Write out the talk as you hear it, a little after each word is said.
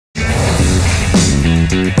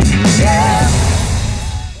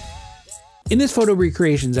In this photo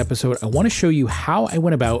recreations episode, I want to show you how I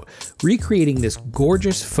went about recreating this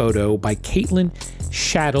gorgeous photo by Caitlin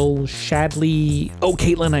Shadley. Oh,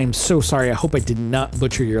 Caitlin, I am so sorry. I hope I did not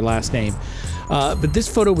butcher your last name. But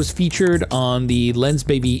this photo was featured on the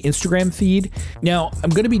Lensbaby Instagram feed. Now, I'm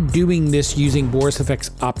going to be doing this using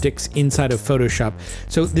BorisFX optics inside of Photoshop.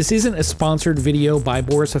 So this isn't a sponsored video by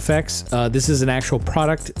BorisFX. This is an actual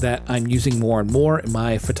product that I'm using more and more in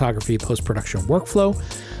my photography post-production workflow.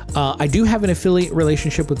 I do have an affiliate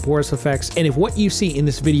relationship with BorisFX, and if what you see in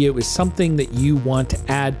this video is something that you want to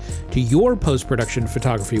add to your post-production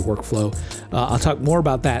photography workflow, I'll talk more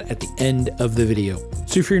about that at the end of the video.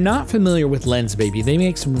 So if you're not familiar with Lensbaby, they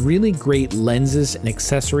make some really great lenses and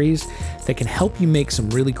accessories that can help you make some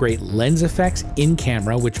really great lens effects in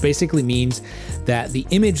camera, which basically means that the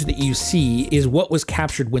image that you see is what was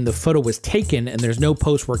captured when the photo was taken and there's no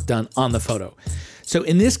post work done on the photo. So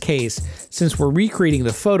in this case, since we're recreating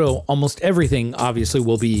the photo, almost everything obviously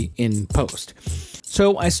will be in post.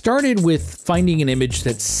 So I started with finding an image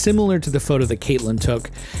that's similar to the photo that Caitlin took,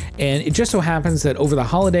 and it just so happens that over the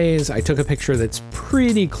holidays, I took a picture that's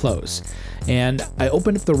pretty close. And I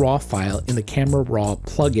opened up the RAW file in the Camera Raw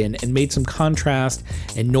plugin and made some contrast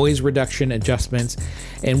and noise reduction adjustments.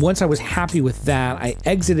 And once I was happy with that, I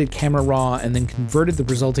exited Camera Raw and then converted the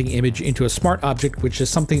resulting image into a smart object, which is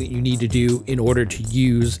something that you need to do in order to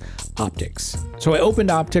use optics. So I opened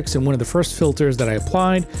optics, and one of the first filters that I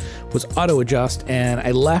applied was auto adjust, and I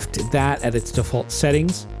left that at its default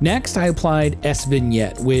settings. Next, I applied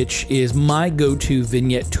S-Vignette, which is my go-to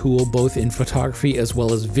vignette tool, both in photography as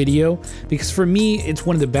well as video, because for me, it's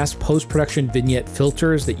one of the best post-production vignette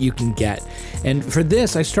filters that you can get. And for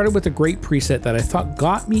this, I started with a great preset that I thought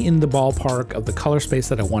got me in the ballpark of the color space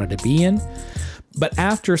that I wanted to be in. But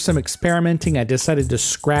after some experimenting, I decided to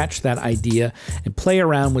scratch that idea and play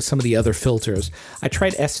around with some of the other filters. I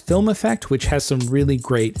tried S-Film Effect, which has some really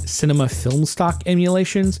great cinema film stock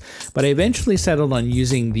emulations, but I eventually settled on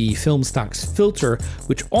using the film stocks filter,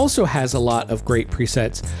 which also has a lot of great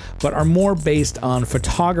presets, but are more based on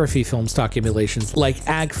photography film stock emulations like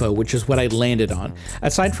AGFO, which is what I landed on.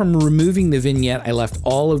 Aside from removing the vignette, I left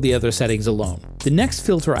all of the other settings alone. The next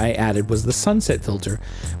filter I added was the sunset filter,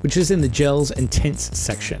 which is in the gels and tints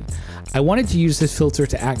section. I wanted to use this filter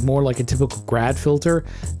to act more like a typical grad filter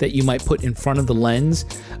that you might put in front of the lens.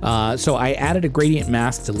 So I added a gradient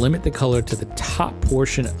mask to limit the color to the top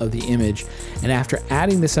portion of the image. And after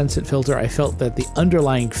adding the sunset filter, I felt that the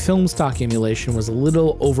underlying film stock emulation was a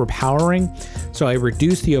little overpowering. So I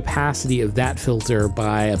reduced the opacity of that filter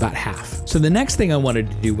by about half. So the next thing I wanted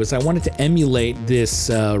to do was I wanted to emulate this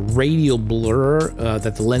radial blur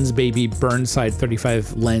that the Lensbaby Burnside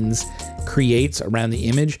 35 lens creates around the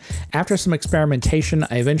image. After some experimentation,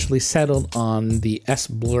 I eventually settled on the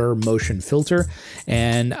S-Blur motion filter,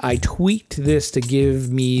 and I tweaked this to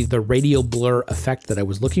give me the radial blur effect that I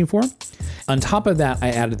was looking for. On top of that, I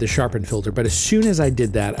added the sharpen filter, but as soon as I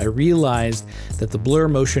did that, I realized that the blur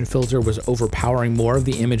motion filter was overpowering more of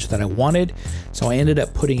the image that I wanted, so I ended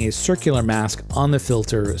up putting a circular mask on the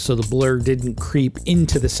filter so the blur didn't creep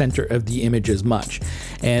into the center of the image as much.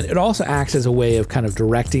 And it also acts as a way of kind of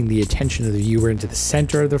directing the attention of the viewer into the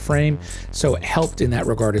center of the frame, so it helped in that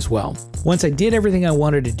regard as well. Once I did everything I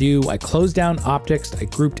wanted to do, I closed down optics, I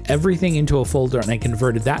grouped everything into a folder, and I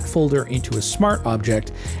converted that folder into a smart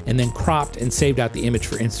object, and then cropped and saved out the image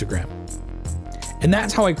for Instagram. And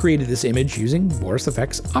that's how I created this image using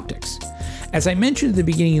BorisFX optics. As I mentioned at the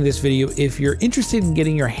beginning of this video, if you're interested in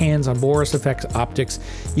getting your hands on BorisFX optics,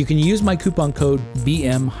 you can use my coupon code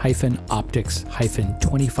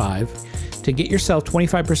BM-optics-25 to get yourself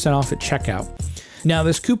 25% off at checkout. Now,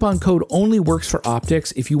 this coupon code only works for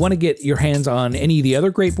optics. If you want to get your hands on any of the other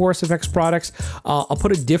great BorisFX products, I'll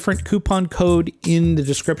put a different coupon code in the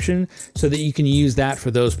description so that you can use that for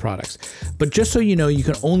those products. But just so you know, you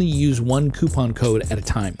can only use one coupon code at a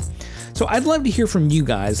time. So I'd love to hear from you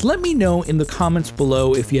guys. Let me know in the comments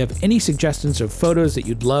below if you have any suggestions of photos that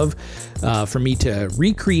you'd love for me to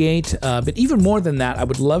recreate. But even more than that, I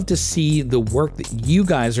would love to see the work that you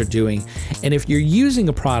guys are doing. And if you're using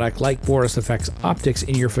a product like BorisFX optics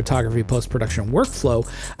in your photography post-production workflow,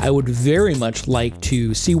 I would very much like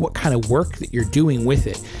to see what kind of work that you're doing with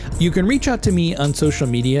it. You can reach out to me on social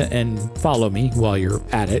media and follow me while you're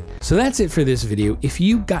at it. So that's it for this video. If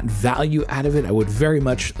you got value out of it, I would very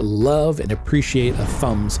much love and appreciate a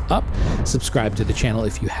thumbs up. Subscribe to the channel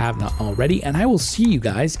if you have not already, and I will see you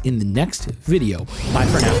guys in the next video. Bye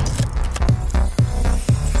for now.